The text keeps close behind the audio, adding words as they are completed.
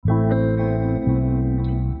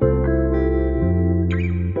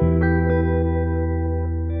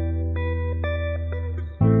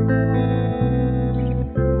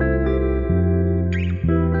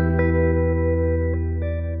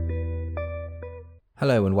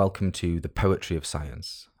Hello and welcome to The Poetry of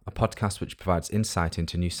Science, a podcast which provides insight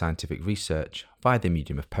into new scientific research via the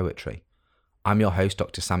medium of poetry. I'm your host,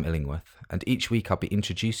 Dr. Sam Illingworth, and each week I'll be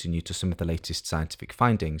introducing you to some of the latest scientific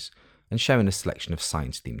findings and sharing a selection of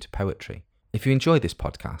science-themed poetry. If you enjoy this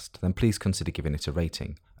podcast, then please consider giving it a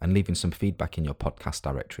rating and leaving some feedback in your podcast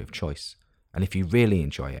directory of choice. And if you really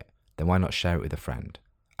enjoy it, then why not share it with a friend?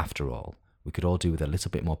 After all, we could all do with a little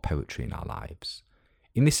bit more poetry in our lives.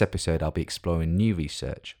 In this episode, I'll be exploring new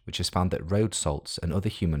research which has found that road salts and other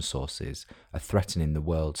human sources are threatening the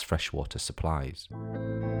world's freshwater supplies.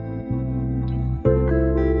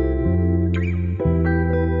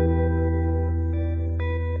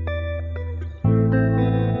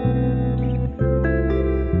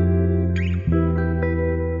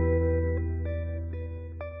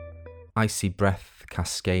 Icy breath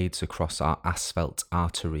cascades across our asphalt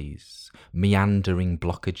arteries, meandering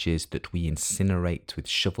blockages that we incinerate with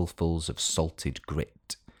shovelfuls of salted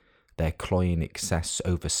grit, their cloying excess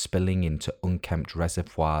overspilling into unkempt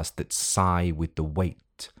reservoirs that sigh with the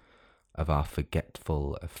weight of our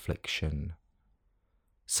forgetful affliction.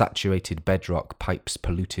 Saturated bedrock pipes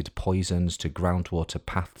polluted poisons to groundwater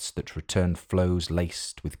paths that return flows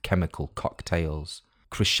laced with chemical cocktails.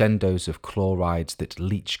 Crescendos of chlorides that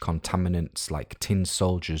leach contaminants like tin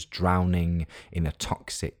soldiers drowning in a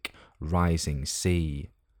toxic, rising sea.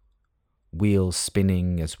 Wheels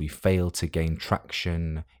spinning as we fail to gain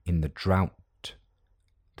traction in the drought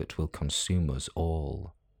that will consume us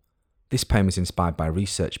all. This poem is inspired by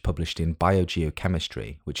research published in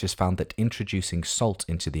Biogeochemistry, which has found that introducing salt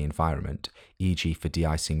into the environment, e.g. for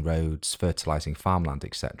de-icing roads, fertilising farmland,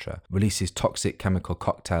 etc., releases toxic chemical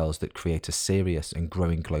cocktails that create a serious and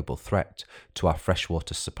growing global threat to our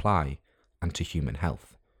freshwater supply and to human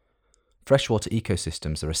health. Freshwater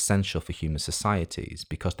ecosystems are essential for human societies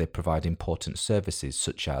because they provide important services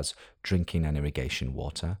such as drinking and irrigation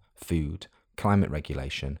water, food, climate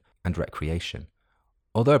regulation, and recreation.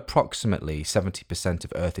 Although approximately 70%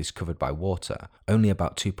 of Earth is covered by water, only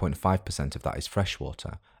about 2.5% of that is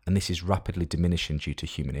freshwater, and this is rapidly diminishing due to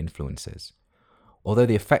human influences. Although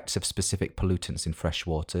the effects of specific pollutants in fresh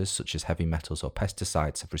waters, such as heavy metals or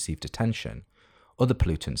pesticides, have received attention, other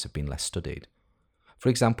pollutants have been less studied. For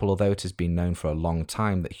example, although it has been known for a long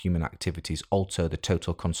time that human activities alter the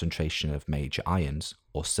total concentration of major ions,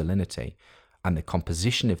 or salinity, and the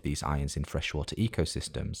composition of these ions in freshwater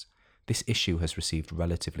ecosystems, this issue has received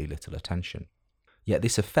relatively little attention. Yet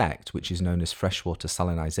this effect, which is known as freshwater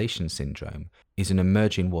salinization syndrome, is an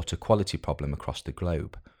emerging water quality problem across the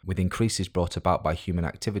globe, with increases brought about by human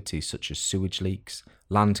activities such as sewage leaks,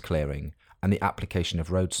 land clearing, and the application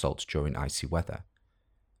of road salt during icy weather.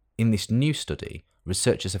 In this new study,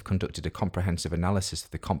 researchers have conducted a comprehensive analysis of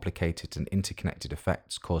the complicated and interconnected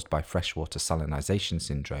effects caused by freshwater salinization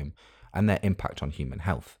syndrome and their impact on human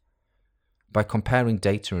health. By comparing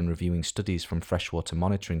data and reviewing studies from freshwater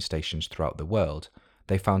monitoring stations throughout the world,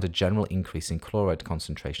 they found a general increase in chloride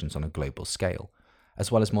concentrations on a global scale,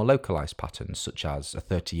 as well as more localized patterns such as a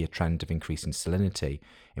 30-year trend of increasing salinity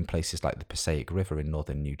in places like the Passaic River in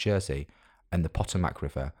northern New Jersey and the Potomac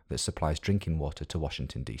River that supplies drinking water to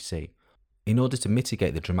Washington, D.C. In order to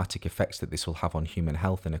mitigate the dramatic effects that this will have on human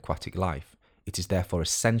health and aquatic life, it is therefore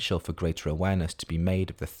essential for greater awareness to be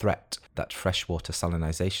made of the threat that freshwater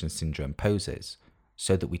salinization syndrome poses,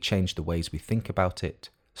 so that we change the ways we think about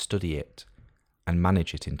it, study it, and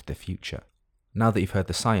manage it into the future. Now that you've heard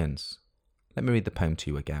the science, let me read the poem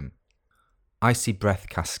to you again. Icy breath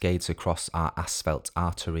cascades across our asphalt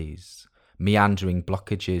arteries, meandering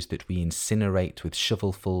blockages that we incinerate with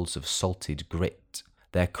shovelfuls of salted grit,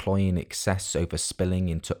 their cloying excess overspilling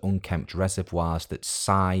into unkempt reservoirs that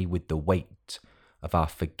sigh with the weight of our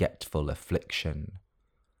forgetful affliction.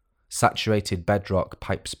 Saturated bedrock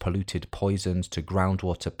pipes polluted poisons to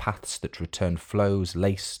groundwater paths that return flows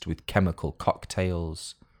laced with chemical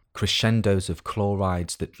cocktails. Crescendos of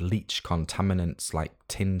chlorides that leach contaminants like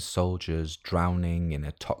tin soldiers drowning in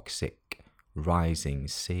a toxic, rising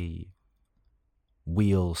sea.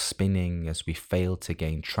 Wheels spinning as we fail to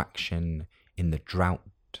gain traction in the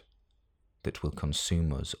drought that will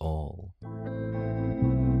consume us all.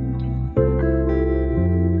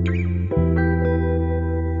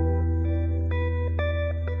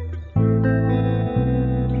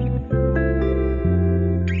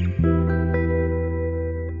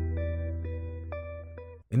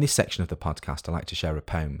 In this section of the podcast, I like to share a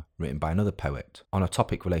poem written by another poet on a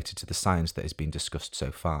topic related to the science that has been discussed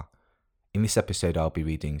so far. In this episode, I'll be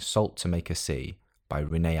reading Salt to Make a Sea by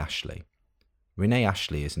Renee Ashley. Renee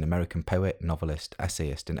Ashley is an American poet, novelist,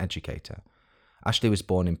 essayist, and educator. Ashley was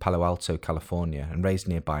born in Palo Alto, California, and raised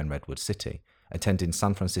nearby in Redwood City, attending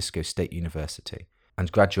San Francisco State University,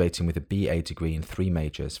 and graduating with a BA degree in 3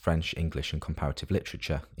 majors, French, English and Comparative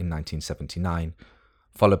Literature in 1979,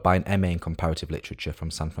 followed by an MA in Comparative Literature from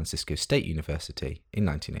San Francisco State University in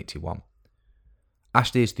 1981.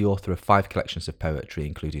 Ashley is the author of 5 collections of poetry,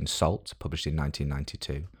 including Salt, published in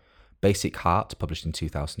 1992, Basic Heart, published in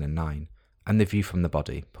 2009, and The View from the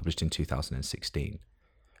Body, published in 2016.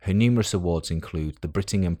 Her numerous awards include the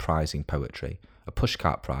Brittingham Prize in Poetry, a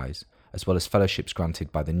Pushcart Prize, as well as fellowships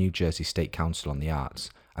granted by the New Jersey State Council on the Arts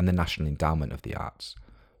and the National Endowment of the Arts.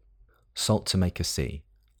 Salt to Make a Sea,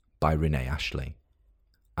 by Renee Ashley.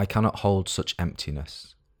 I cannot hold such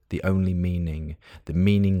emptiness, the only meaning, the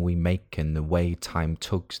meaning we make in the way time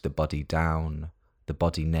tugs the body down, the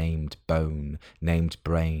body named bone, named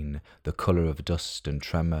brain, the colour of dust and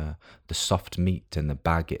tremor, the soft meat and the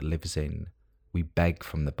bag it lives in. We beg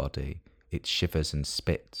from the body, it shivers and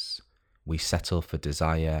spits. We settle for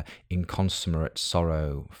desire, inconsummate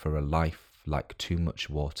sorrow, for a life like too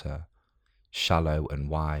much water, shallow and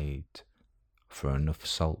wide, for enough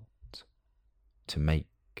salt to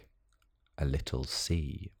make a little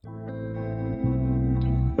sea.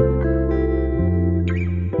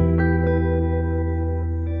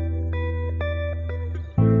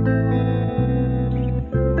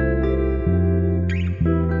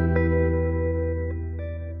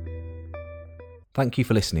 Thank you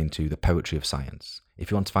for listening to The Poetry of Science.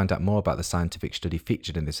 If you want to find out more about the scientific study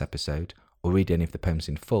featured in this episode, or read any of the poems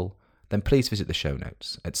in full, then please visit the show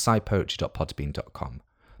notes at scipoetry.podbean.com.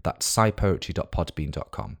 That's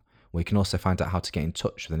scipoetry.podbean.com, where you can also find out how to get in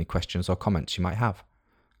touch with any questions or comments you might have.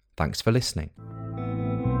 Thanks for listening.